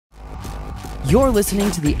You're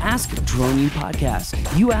listening to the Ask Drone U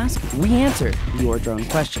podcast. You ask, we answer your drone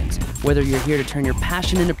questions. Whether you're here to turn your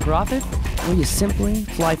passion into profit or you simply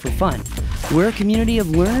fly for fun. We're a community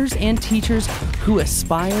of learners and teachers who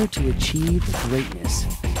aspire to achieve greatness.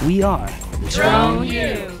 We are Drone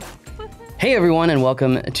U. Hey everyone, and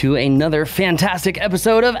welcome to another fantastic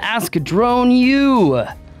episode of Ask Drone U.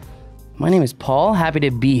 My name is Paul. Happy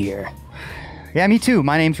to be here. Yeah, me too.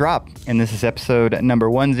 My name's Rob, and this is episode number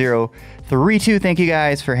 1032. Thank you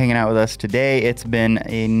guys for hanging out with us today. It's been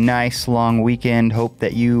a nice long weekend. Hope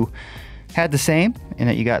that you had the same and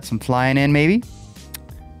that you got some flying in maybe.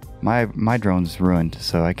 My drone's ruined,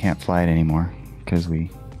 so I can't fly it anymore because we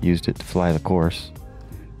used it to fly the course.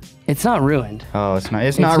 It's not ruined. Oh, it's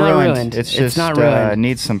not ruined. It's just not ruined.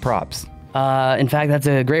 Needs some props. In fact, that's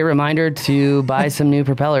a great reminder to buy some new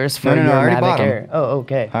propellers for your Mavic Air. Oh,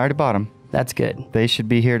 okay. I already bought them. That's good. They should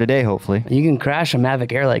be here today, hopefully. You can crash a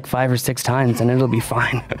Mavic Air like 5 or 6 times and it'll be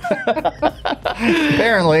fine.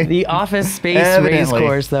 Apparently. The office space race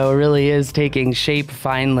course, though, really is taking shape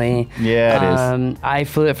finally. Yeah, it is. I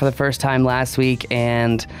flew it for the first time last week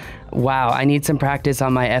and wow, I need some practice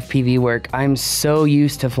on my FPV work. I'm so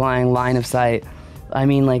used to flying line of sight. I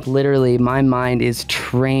mean, like literally my mind is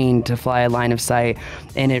trained to fly a line of sight,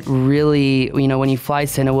 and it really, you know, when you fly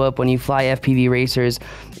Cinewhoop, when you fly FPV racers,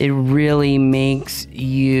 it really makes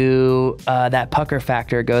you, that pucker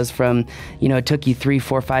factor goes from, you know, it took you 3,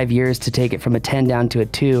 4, 5 years to take it from a 10 down to a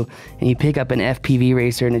 2, and you pick up an FPV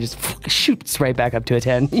racer and it just shoots right back up to a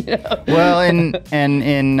 10. You know? Well, and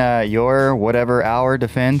in your whatever hour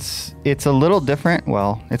defense, it's a little different.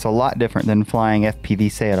 Well, it's a lot different than flying FPV,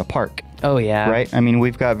 say, at a park. Oh, yeah. Right? I mean,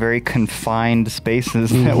 we've got very confined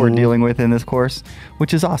spaces that we're dealing with in this course,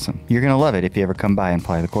 which is awesome. You're going to love it if you ever come by and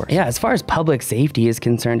fly the course. Yeah, as far as public safety is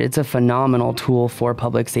concerned, it's a phenomenal tool for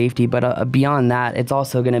public safety. But beyond that, it's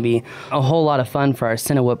also going to be a whole lot of fun for our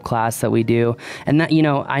Cinewhoop class that we do. And that, you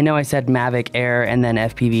know I said Mavic Air and then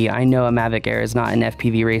FPV. I know a Mavic Air is not an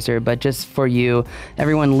FPV racer, but just for you,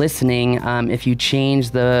 everyone listening, if you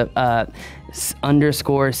change the _CFG_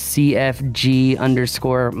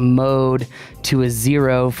 mode to a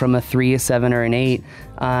 0 from a 3, a 7, or an 8,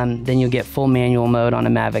 then you'll get full manual mode on a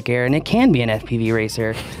Mavic Air, and it can be an FPV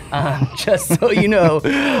racer, just so you know.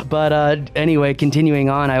 But anyway, continuing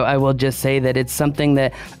on, I will just say that it's something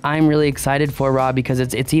that I'm really excited for, Rob, because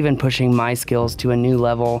it's even pushing my skills to a new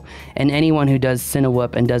level. And anyone who does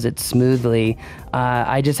Cinewhoop and does it smoothly,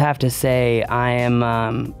 I just have to say I'm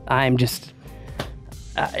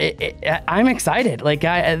excited. Like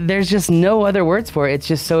there's just no other words for it. It's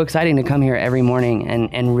just so exciting to come here every morning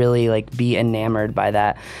and really like be enamored by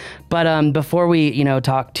that. But before we,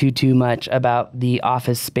 talk too much about the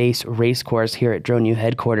office space race course here at Drone U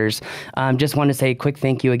headquarters, just want to say a quick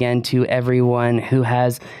thank you again to everyone who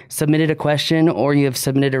has submitted a question or you have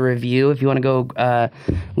submitted a review. If you want to go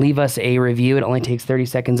leave us a review, it only takes 30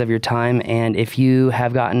 seconds of your time. And if you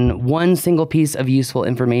have gotten one single piece of useful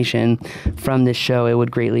information from this show, it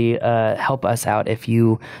would greatly help us out if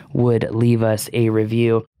you would leave us a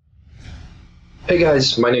review. Hey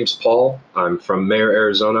guys, my name's Paul. I'm from Mayer,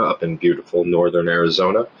 Arizona, up in beautiful northern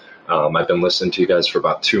Arizona. I've been listening to you guys for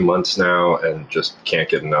about 2 months now and just can't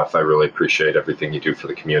get enough. I really appreciate everything you do for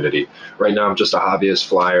the community. Right now I'm just a hobbyist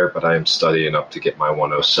flyer, but I am studying up to get my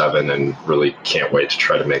 107 and really can't wait to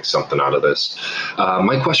try to make something out of this.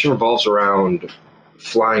 My question revolves around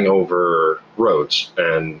flying over roads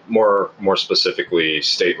and more specifically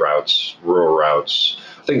state routes, rural routes,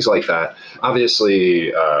 things like that.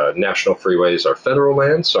 Obviously, national freeways are federal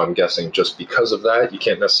land, so I'm guessing just because of that, you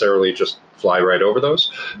can't necessarily just fly right over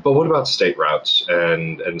those. But what about state routes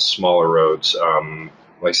and smaller roads?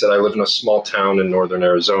 Like I said, I live in a small town in northern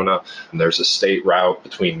Arizona, and there's a state route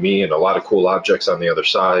between me and a lot of cool objects on the other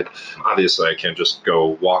side. Obviously, I can't just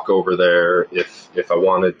go walk over there if I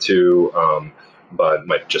wanted to, but it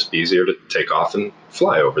might just be easier to take off and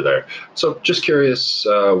fly over there. So just curious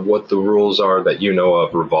what the rules are that you know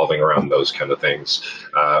of revolving around those kind of things.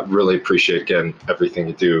 Really appreciate, again, everything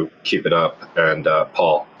you do. Keep it up. And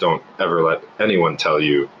Paul, don't ever let anyone tell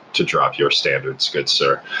you to drop your standards, good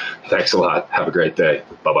sir. Thanks a lot. Have a great day.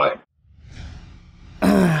 Bye-bye.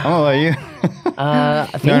 I'll let you.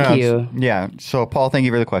 Thank you. Yeah. So, Paul, thank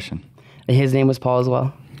you for the question. His name was Paul as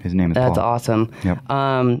well? His name is Paul. That's awesome.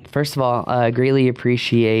 Yep. First of all, I greatly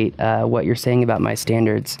appreciate what you're saying about my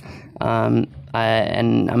standards. And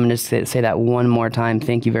I'm going to say that one more time.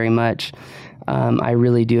 Thank you very much. I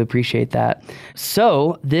really do appreciate that.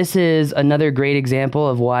 So this is another great example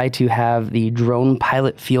of why to have the drone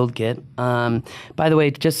pilot field kit. By the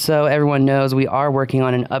way, just so everyone knows, we are working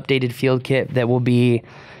on an updated field kit that will be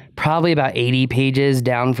probably about 80 pages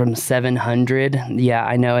down from 700. Yeah,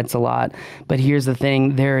 I know it's a lot, but here's the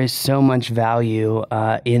thing. There is so much value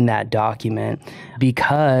in that document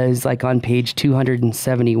because like on page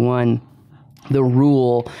 271, the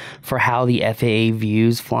rule for how the FAA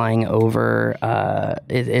views flying over,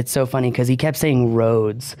 it's so funny because he kept saying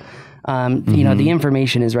roads. You know, the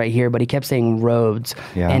information is right here, but he kept saying roads.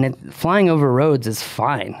 Yeah. And flying over roads is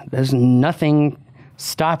fine. There's nothing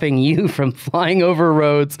stopping you from flying over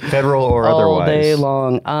roads, federal or all otherwise, day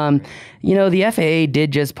long. You know, the FAA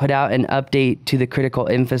did just put out an update to the critical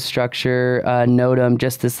infrastructure NOTAM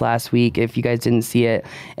just this last week, if you guys didn't see it.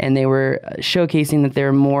 And they were showcasing that there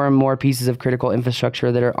are more and more pieces of critical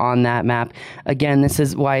infrastructure that are on that map. Again, this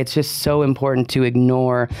is why it's just so important to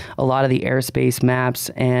ignore a lot of the airspace maps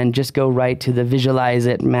and just go right to the visualize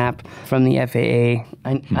it map from the FAA.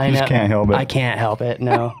 I just can't help it. I can't help it,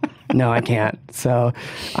 no. No, I can't. So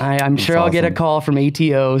I'm sure I'll get a awesome. call from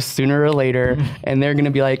ATO sooner or later, and they're going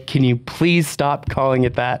to be like, can you please stop calling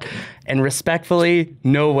it that? And respectfully,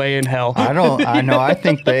 no way in hell. I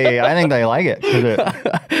think they like it.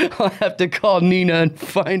 'Cause I'll have to call Nina and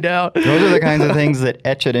find out. those are the kinds of things that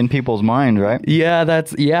etch it in people's minds, right? Yeah,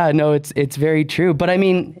 it's very true. But I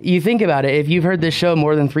mean, you think about it. If you've heard this show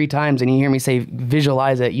more than 3 times and you hear me say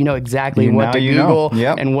visualize it, you know exactly what to Google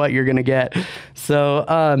and what you're going to get.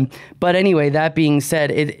 So, but anyway, that being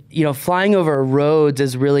said, flying over roads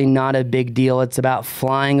is really not a big deal. It's about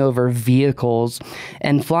flying over vehicles,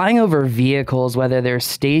 and flying over vehicles, whether they're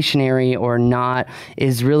stationary or not,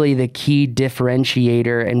 is really the key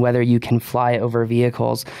differentiator in whether you can fly over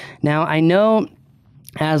vehicles. Now, I know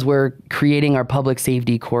as we're creating our public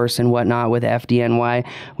safety course and whatnot with FDNY,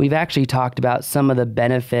 we've actually talked about some of the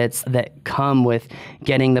benefits that come with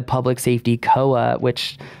getting the Public Safety COA,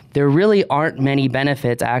 which there really aren't many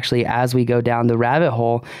benefits actually as we go down the rabbit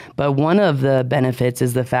hole. But one of the benefits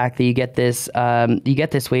is the fact that you get this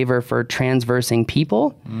waiver for transversing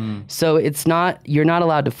people. So you're not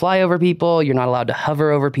allowed to fly over people, you're not allowed to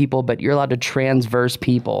hover over people, but you're allowed to transverse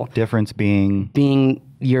people. Difference being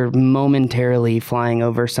you're momentarily flying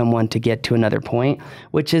over someone to get to another point,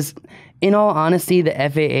 which is, in all honesty, the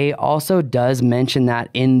FAA also does mention that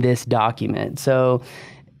in this document. So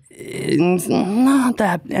it's not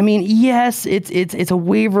that, I mean, yes, it's a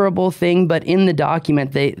waiverable thing, but in the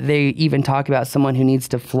document, they even talk about someone who needs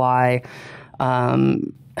to fly. Do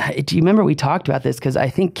you remember we talked about this? Because I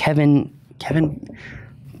think Kevin,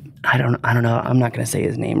 I don't know. I'm not going to say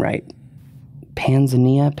his name right. Panza,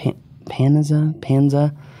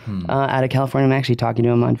 out of California. I'm actually talking to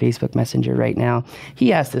him on Facebook Messenger right now.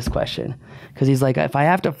 He asked this question because he's like, if I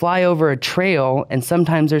have to fly over a trail and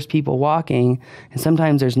sometimes there's people walking and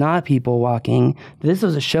sometimes there's not people walking, this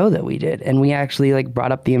was a show that we did and we actually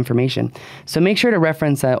brought up the information. So make sure to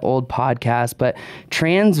reference that old podcast, but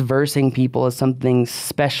transversing people is something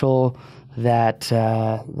special that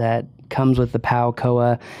comes with the POW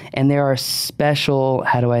COA, and there are special,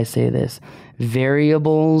 how do I say this,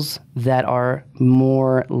 variables that are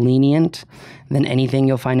more lenient than anything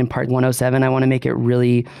you'll find in Part 107. I want to make it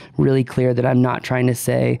really, really clear that I'm not trying to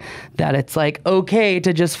say that it's okay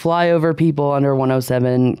to just fly over people under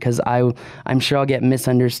 107, because I'm sure I'll get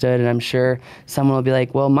misunderstood, and I'm sure someone will be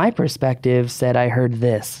like, well, my perspective said I heard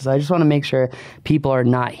this. So I just want to make sure people are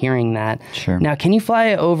not hearing that. Sure. Now, can you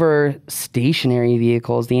fly over stationary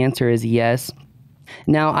vehicles? The answer is yes.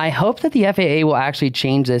 Now, I hope that the FAA will actually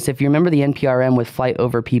change this. If you remember the NPRM with flight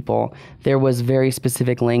over people, there was very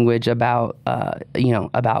specific language about,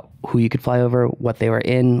 about who you could fly over, what they were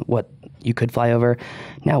in, what you could fly over.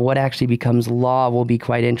 Now, what actually becomes law will be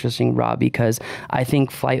quite interesting, Rob, because I think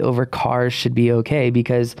flight over cars should be okay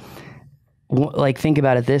because, think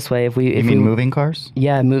about it this way. If we moving cars?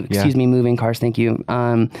 Yeah, moving cars. Thank you.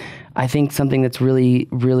 I think something that's really,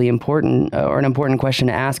 really important, or an important question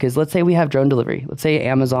to ask is, let's say we have drone delivery. Let's say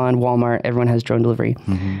Amazon, Walmart, everyone has drone delivery.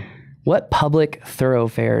 Mm-hmm. What public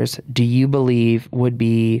thoroughfares do you believe would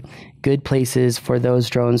be good places for those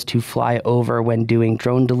drones to fly over when doing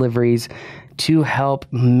drone deliveries to help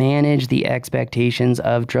manage the expectations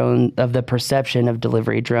of the perception of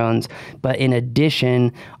delivery drones, but in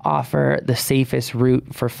addition, offer the safest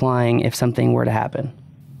route for flying if something were to happen?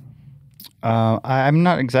 I'm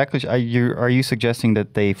not exactly sure. Are you suggesting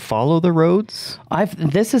that they follow the roads?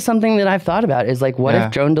 This is something that I've thought about is what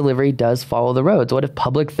if drone delivery does follow the roads? What if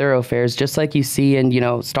public thoroughfares, just like you see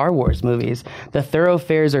in, Star Wars movies, the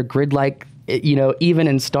thoroughfares are grid-like even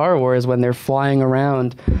in Star Wars when they're flying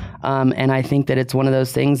around. And I think that it's one of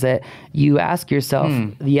those things that you ask yourself,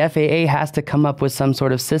 the FAA has to come up with some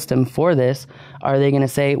sort of system for this. Are they going to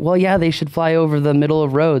say, well, yeah, they should fly over the middle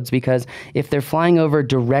of roads, because if they're flying over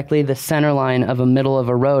directly the center line of a middle of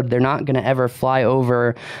a road, they're not going to ever fly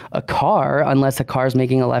over a car unless a car is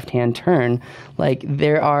making a left-hand turn. Like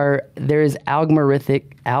there is algorithmic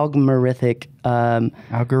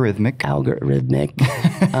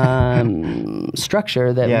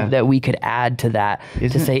structure that we could add to that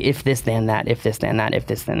to say if this then that, if this then that, if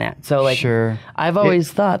this then that. So like I've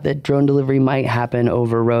always thought that drone delivery might happen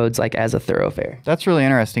over roads like as a thoroughfare. That's really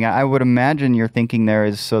interesting. I would imagine your thinking there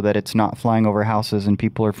is so that it's not flying over houses and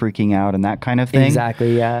people are freaking out and that kind of thing.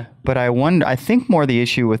 Exactly, yeah. But I think more the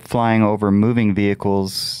issue with flying over moving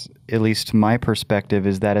vehicles, at least my perspective,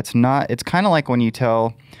 is that it's kind of like when you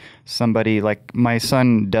tell somebody, like my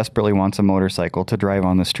son desperately wants a motorcycle to drive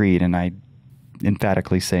on the street, and I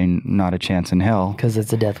emphatically say not a chance in hell. Because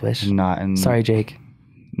it's a death wish. Sorry, Jake.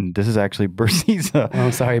 This is actually Bercy's.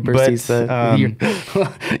 I'm sorry, Bercy's.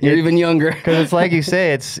 You're even younger. Because it's like you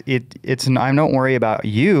say, it's. I don't worry about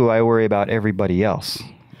you. I worry about everybody else.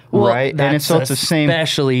 Well, right? That's it's the same.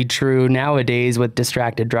 Especially true nowadays with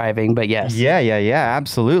distracted driving, but yes. Yeah,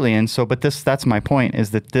 absolutely. And so, but that's my point,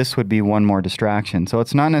 is that this would be one more distraction. So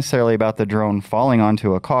it's not necessarily about the drone falling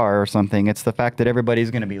onto a car or something. It's the fact that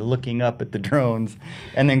everybody's going to be looking up at the drones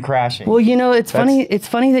and then crashing. Well, it's funny. It's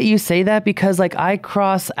funny that you say that, because like I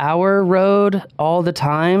cross our road all the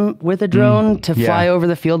time with a drone to fly over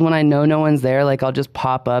the field when I know no one's there. Like I'll just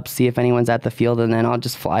pop up, see if anyone's at the field, and then I'll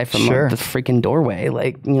just fly from the freaking doorway.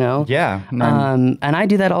 Like, Yeah. And I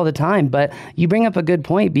do that all the time. But you bring up a good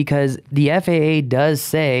point, because the FAA does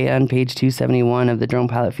say on page 271 of the Drone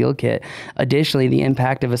Pilot Field Kit, additionally, the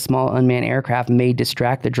impact of a small unmanned aircraft may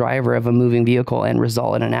distract the driver of a moving vehicle and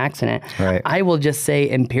result in an accident. Right. I will just say,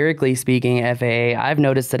 empirically speaking, FAA, I've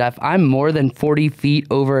noticed that if I'm more than 40 feet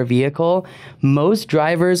over a vehicle, most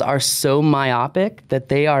drivers are so myopic that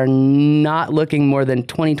they are not looking more than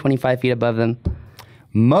 20, 25 feet above them.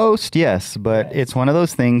 Most, yes, but it's one of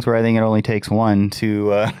those things where I think it only takes one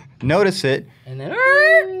to notice it. And then,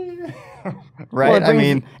 right?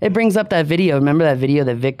 Well, it brings up that video. Remember that video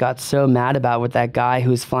that Vic got so mad about with that guy who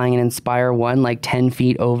was flying an Inspire 1 like 10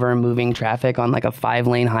 feet over moving traffic on like a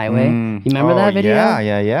 5-lane highway? You remember that video?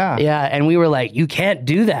 Yeah. Yeah, and we were like, you can't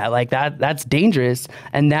do that. Like that's dangerous.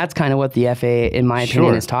 And that's kind of what the FAA, in my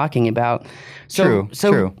opinion, is talking about. True.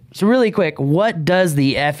 So really quick, what does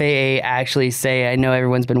the FAA actually say? I know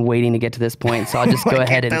everyone's been waiting to get to this point, so I'll just go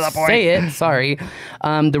ahead and say it. Sorry.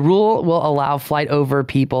 The rule will allow flight over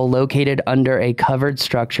people located under a covered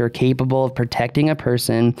structure capable of protecting a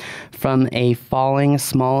person from a falling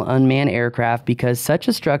small unmanned aircraft, because such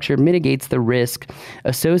a structure mitigates the risk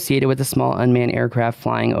associated with a small unmanned aircraft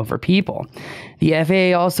flying over people. The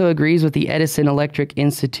FAA also agrees with the Edison Electric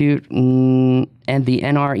Institute and the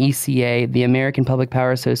NRECA, the American Public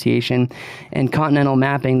Power Association, and Continental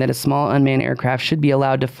Mapping that a small unmanned aircraft should be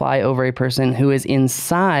allowed to fly over a person who is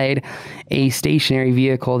inside a stationary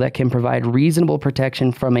vehicle that can provide reasonable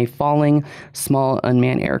protection from a falling small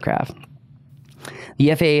unmanned aircraft.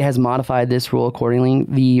 The FAA has modified this rule accordingly.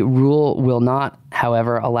 The rule will not,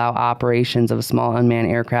 however, allow operations of a small unmanned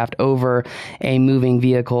aircraft over a moving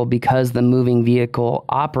vehicle because the moving vehicle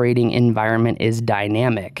operating environment is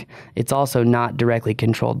dynamic. It's also not directly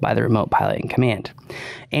controlled by the remote piloting command.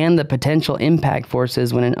 And the potential impact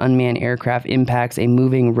forces when an unmanned aircraft impacts a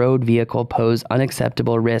moving road vehicle pose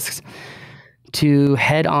unacceptable risks to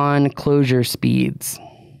head-on closure speeds.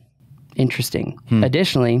 Interesting.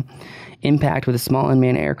 Additionally, impact with a small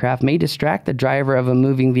unmanned aircraft may distract the driver of a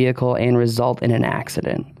moving vehicle and result in an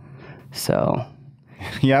accident. So,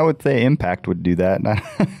 yeah, I would say impact would do that.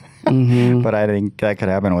 But I think that could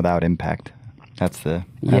happen without impact. That's the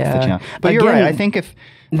challenge. But again, you're right. I think if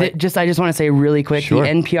I just want to say really quick, the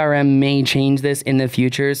NPRM may change this in the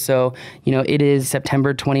future. So, it is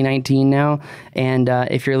September 2019 now. And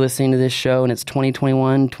if you're listening to this show and it's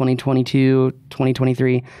 2021, 2022,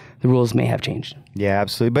 2023, the rules may have changed. Yeah,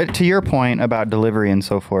 absolutely. But to your point about delivery and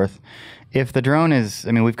so forth, if the drone is,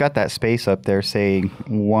 we've got that space up there, say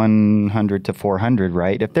 100 to 400,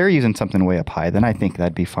 right? If they're using something way up high, then I think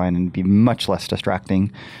that'd be fine and be much less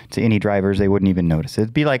distracting to any drivers. They wouldn't even notice it.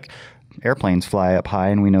 It'd be like airplanes fly up high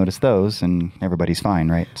and we notice those and everybody's fine,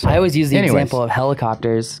 right? So, I always use the example of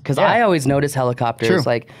helicopters because I always notice helicopters. True.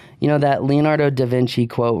 Like, that Leonardo da Vinci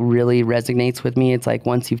quote really resonates with me. It's like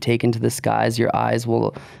once you've taken to the skies, your eyes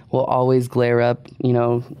will always glare up,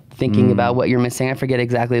 thinking about what you're missing. I forget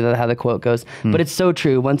exactly how the quote goes, but it's so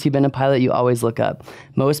true. Once you've been a pilot, you always look up.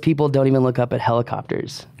 Most people don't even look up at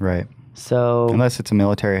helicopters. Right. So unless it's a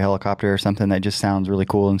military helicopter or something that just sounds really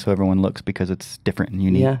cool, and so everyone looks because it's different and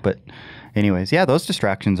unique. Yeah. But anyways, yeah, those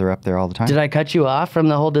distractions are up there all the time. did I cut you off from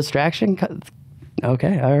the whole distraction?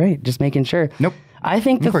 Okay, all right, just making sure. Nope. I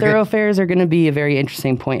think the we're good. thoroughfares are going to be a very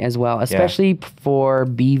interesting point as well, especially for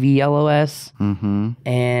BVLOS. Mm-hmm.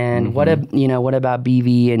 And what about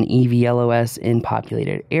BV and EVLOS in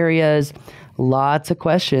populated areas? Lots of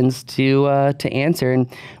questions to answer. And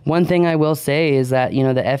one thing I will say is that, you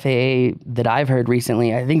know, the FAA that I've heard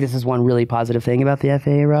recently, I think this is one really positive thing about the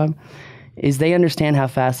FAA, Rob, is they understand how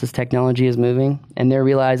fast this technology is moving, and they're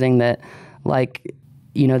realizing that, like,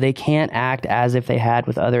 you know, they can't act as if they had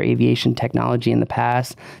with other aviation technology in the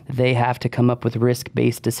past. They have to come up with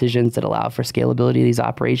risk-based decisions that allow for scalability of these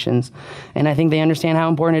operations. And I think they understand how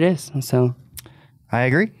important it is. So I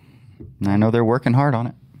agree. I know they're working hard on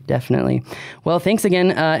it. definitely. Well, thanks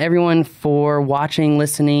again, everyone, for watching,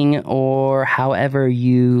 listening, or however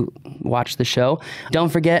you watch the show. Don't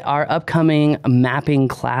forget our upcoming mapping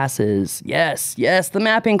classes. Yes, the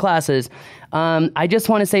mapping classes. I just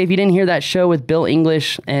want to say, if you didn't hear that show with Bill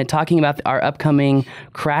English talking about our upcoming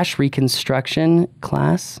crash reconstruction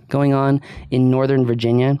class going on in Northern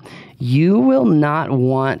Virginia, you will not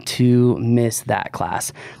want to miss that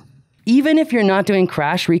class. Even if you're not doing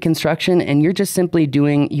crash reconstruction and you're just simply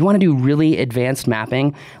you want to do really advanced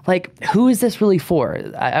mapping, like, who is this really for?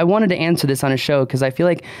 I wanted to answer this on a show because I feel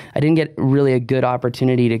like I didn't get really a good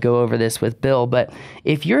opportunity to go over this with Bill. But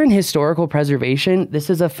if you're in historical preservation, this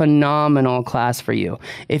is a phenomenal class for you.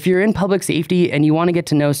 If you're in public safety and you want to get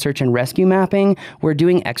to know search and rescue mapping, we're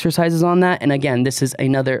doing exercises on that. And again, this is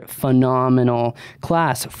another phenomenal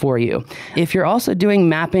class for you. If you're also doing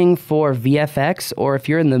mapping for VFX, or if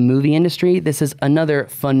you're in the movie industry, this is another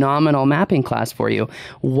phenomenal mapping class for you.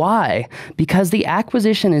 Why? Because the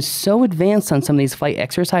acquisition is so advanced on some of these flight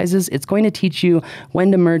exercises, it's going to teach you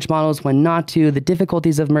when to merge models, when not to, the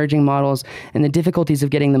difficulties of merging models, and the difficulties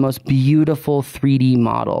of getting the most beautiful 3D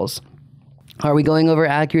models. Are we going over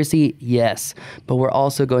accuracy? Yes, but we're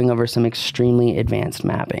also going over some extremely advanced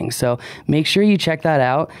mapping. So make sure you check that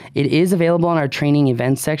out. It is available on our training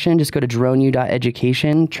events section. Just go to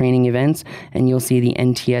droneu.education, training events, and you'll see the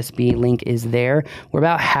NTSB link is there. We're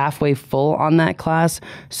about halfway full on that class,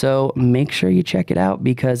 so make sure you check it out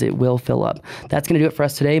because it will fill up. That's going to do it for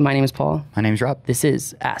us today. My name is Paul. My name's Rob. This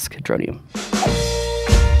is Ask Drone U.